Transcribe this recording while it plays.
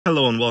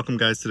Hello and welcome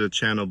guys to the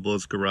channel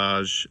Bull's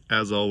Garage.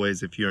 As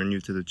always, if you're new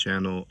to the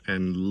channel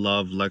and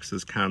love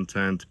Lexus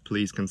content,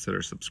 please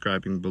consider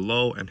subscribing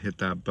below and hit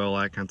that bell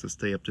icon to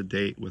stay up to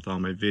date with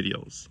all my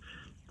videos.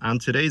 On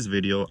today's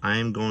video, I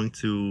am going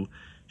to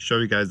show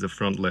you guys the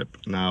front lip.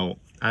 Now,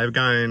 I've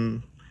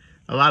gotten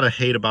a lot of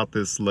hate about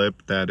this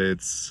lip, that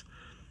it's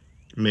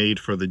made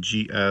for the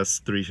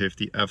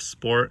GS350F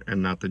Sport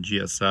and not the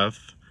GSF,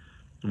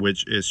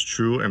 which is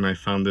true, and I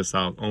found this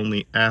out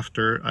only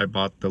after I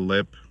bought the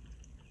lip,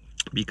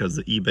 because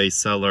the eBay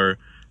seller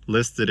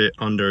listed it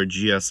under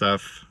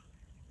GSF,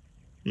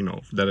 you know,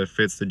 that it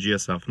fits the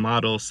GSF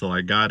model. So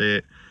I got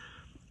it.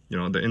 You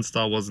know, the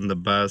install wasn't the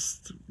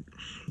best.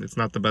 It's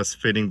not the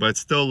best fitting, but it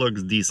still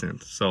looks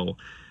decent. So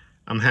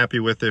I'm happy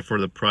with it for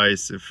the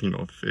price. If, you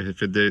know,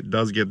 if it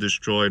does get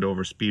destroyed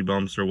over speed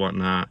bumps or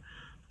whatnot,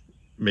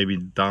 maybe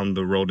down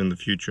the road in the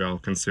future I'll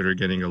consider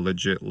getting a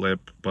legit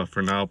lip, but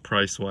for now,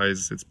 price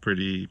wise, it's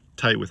pretty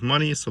tight with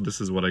money, so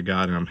this is what I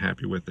got and I'm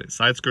happy with it.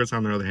 Side skirts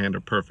on the other hand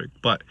are perfect,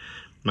 but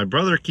my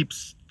brother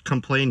keeps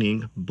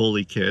complaining,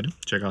 Bully Kid,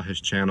 check out his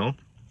channel,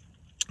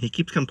 he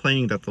keeps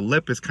complaining that the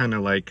lip is kind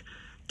of like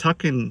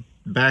tucking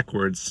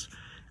backwards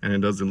and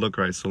it doesn't look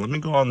right. So let me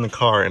go out in the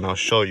car and I'll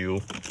show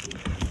you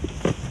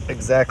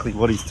exactly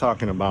what he's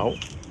talking about.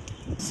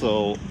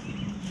 So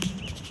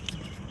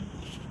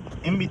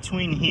in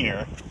between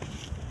here,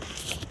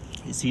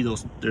 you see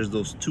there's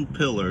those two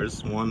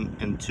pillars, 1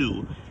 and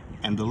 2,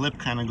 and the lip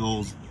kind of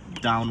goes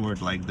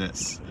downward like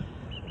this.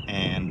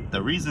 And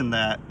the reason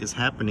that is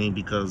happening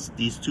because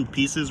these two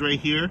pieces right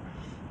here,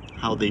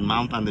 how they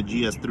mount on the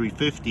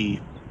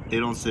GS350, they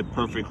don't sit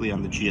perfectly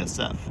on the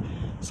GSF.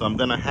 So I'm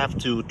gonna have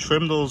to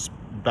trim those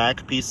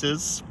back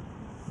pieces,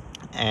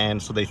 and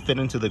so they fit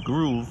into the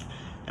groove,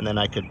 and then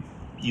I could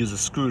use a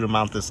screw to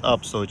mount this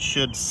up so it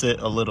should sit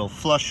a little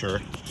flusher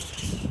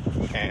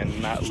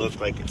and not look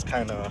like it's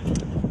kind of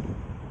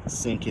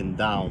sinking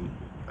down.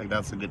 Like,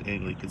 that's a good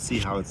angle. You can see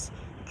how it's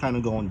kind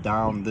of going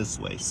down this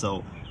way.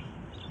 So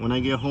when I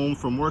get home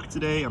from work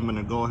today, I'm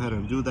gonna go ahead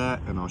and do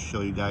that, and I'll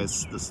show you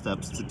guys the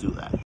steps to do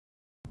that.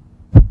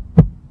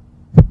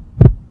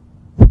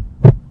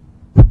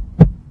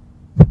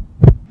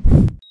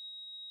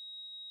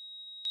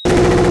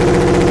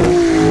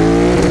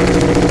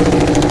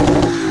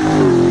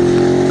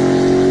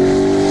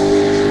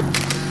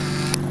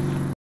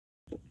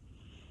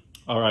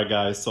 Alright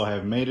guys, so I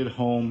have made it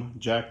home,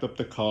 jacked up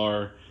the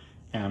car,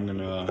 and I'm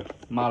gonna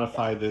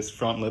modify this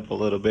front lip a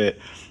little bit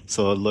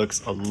so it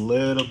looks a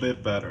little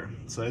bit better.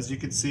 So as you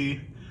can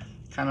see,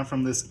 kind of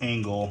from this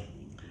angle,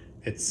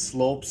 it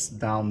slopes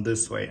down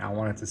this way. I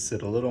want it to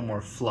sit a little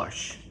more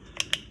flush.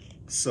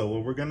 So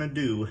what we're gonna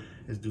do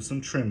is do some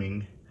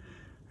trimming,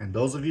 and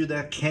those of you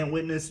that can't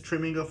witness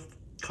trimming of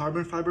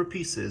carbon fiber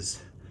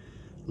pieces,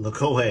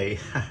 look away.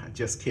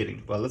 Just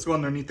kidding. But let's go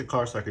underneath the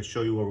car so I can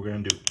show you what we're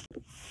gonna do.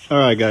 All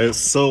right guys,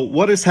 so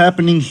what is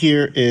happening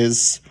here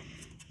is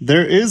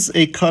there is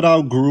a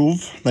cutout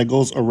groove that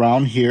goes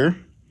around here,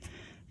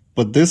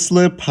 but this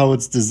lip, how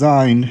it's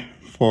designed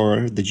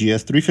for the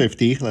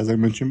GS350, as I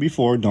mentioned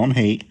before, don't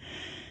hate,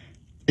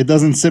 it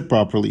doesn't sit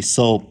properly.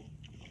 So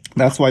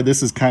that's why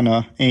this is kind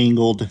of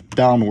angled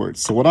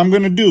downwards. So what I'm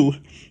gonna do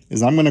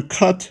is I'm gonna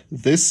cut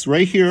this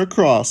right here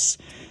across,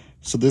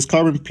 so this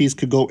carbon piece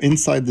could go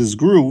inside this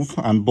groove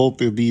on both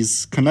of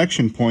these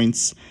connection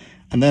points,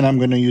 and then I'm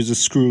gonna use a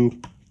screw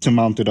to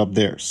mount it up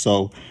there.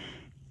 So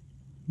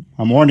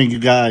I'm warning you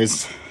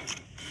guys,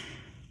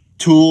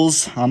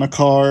 tools on a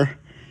car,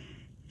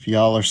 if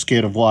y'all are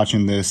scared of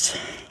watching this,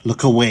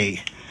 look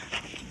away.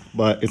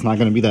 But it's not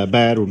gonna be that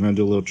bad. We're gonna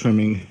do a little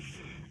trimming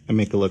and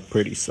make it look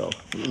pretty, so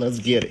let's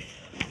get it.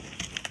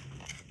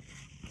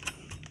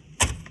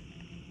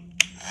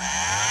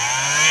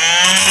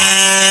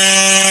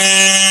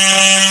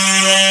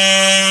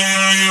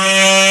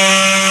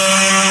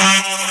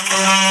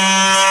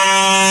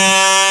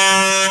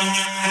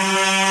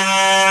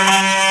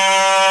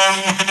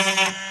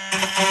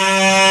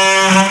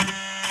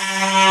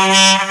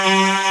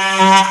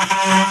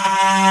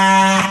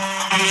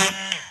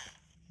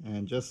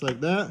 Just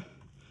like that,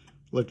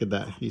 look at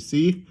that. You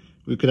see,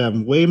 we could have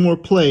way more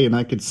play, and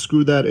I could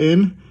screw that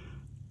in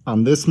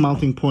on this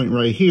mounting point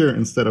right here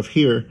instead of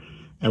here,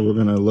 and we're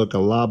gonna look a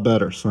lot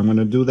better. So I'm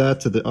gonna do that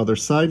to the other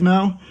side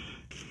now.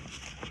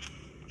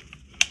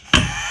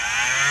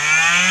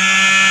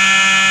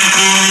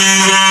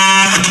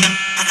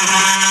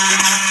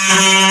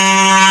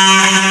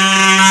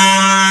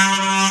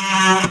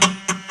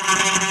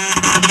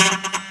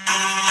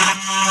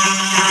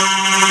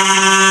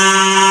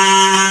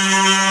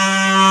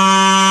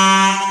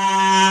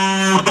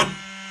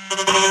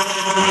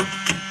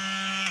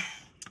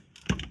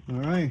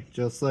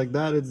 Just like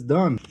that, it's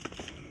done.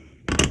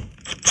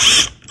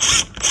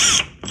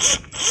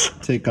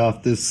 Take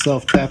off this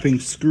self-tapping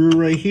screw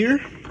right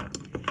here.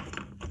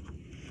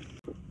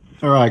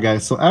 Alright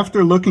guys, so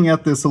after looking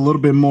at this a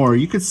little bit more,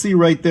 you can see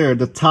right there,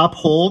 the top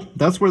hole,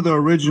 that's where the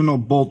original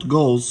bolt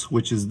goes,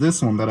 which is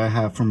this one that I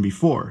have from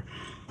before.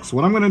 So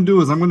what I'm going to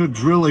do is I'm going to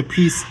drill a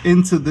piece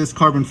into this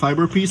carbon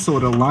fiber piece so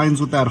it aligns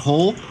with that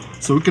hole,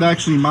 So we could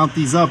actually mount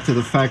these up to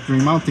the factory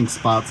mounting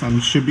spots and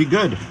it should be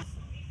good.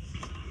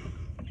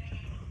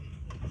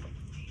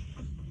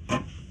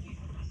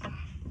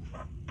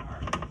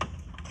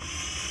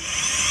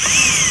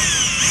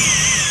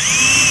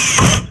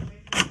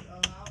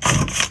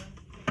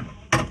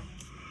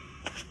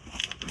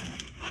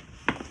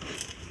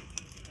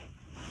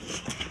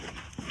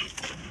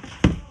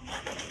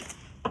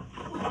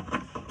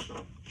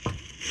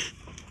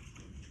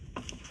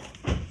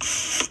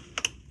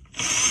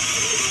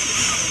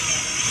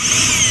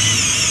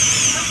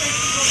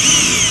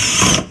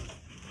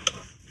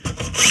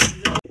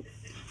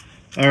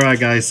 Alright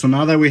guys, so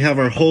now that we have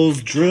our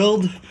holes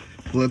drilled,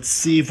 let's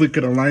see if we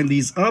could align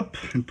these up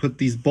and put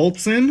these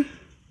bolts in.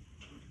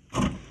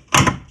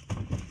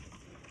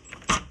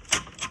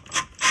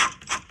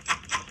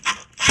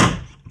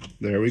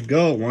 There we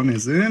go, one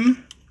is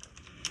in.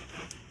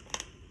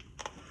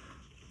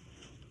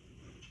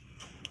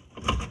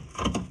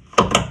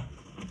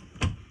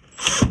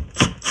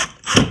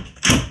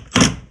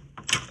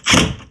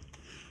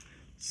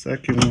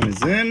 Second one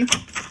is in.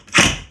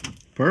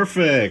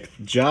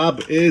 Perfect.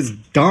 Job is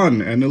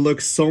done and it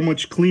looks so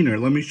much cleaner.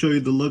 Let me show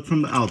you the look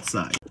from the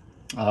outside.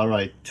 All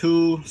right,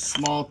 2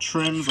 small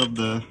trims of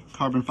the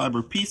carbon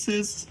fiber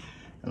pieces.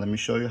 And let me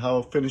show you how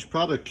a finished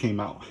product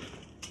came out.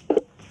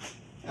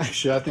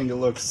 Actually, I think it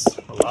looks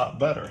a lot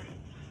better.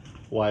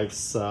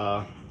 Wife's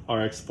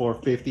RX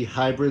 450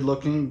 hybrid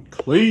looking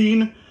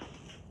clean.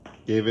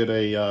 Gave it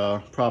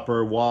a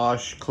proper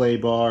wash, clay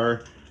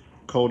bar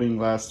coating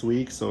last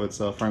week, so it's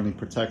finally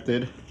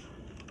protected.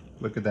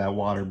 Look at that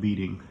water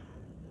beading.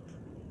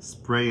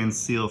 Spray and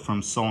seal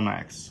from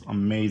Sonax.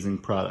 Amazing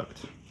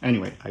product.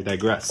 Anyway, I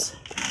digress.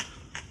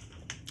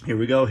 Here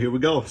we go, here we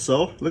go.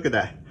 So, look at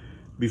that.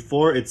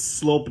 Before it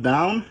sloped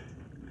down,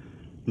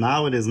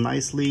 now it is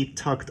nicely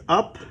tucked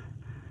up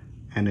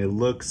and it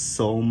looks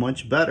so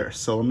much better.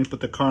 So let me put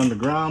the car on the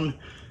ground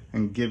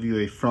and give you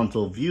a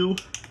frontal view.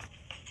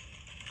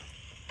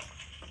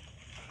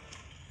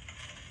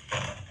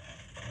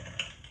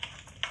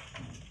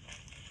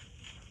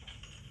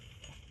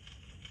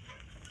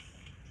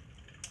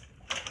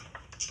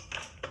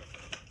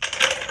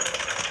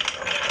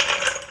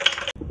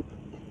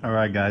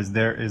 Alright guys,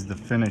 there is the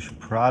finished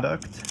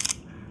product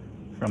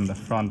from the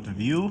front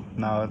view.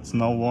 Now it's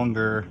no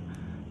longer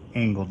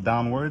angled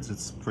downwards,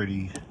 it's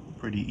pretty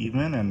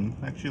even and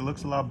actually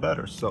looks a lot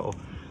better. So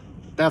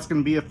that's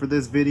gonna be it for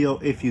this video.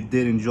 If you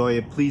did enjoy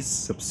it, please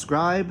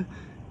subscribe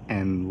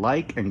and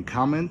like and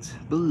comment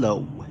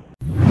below.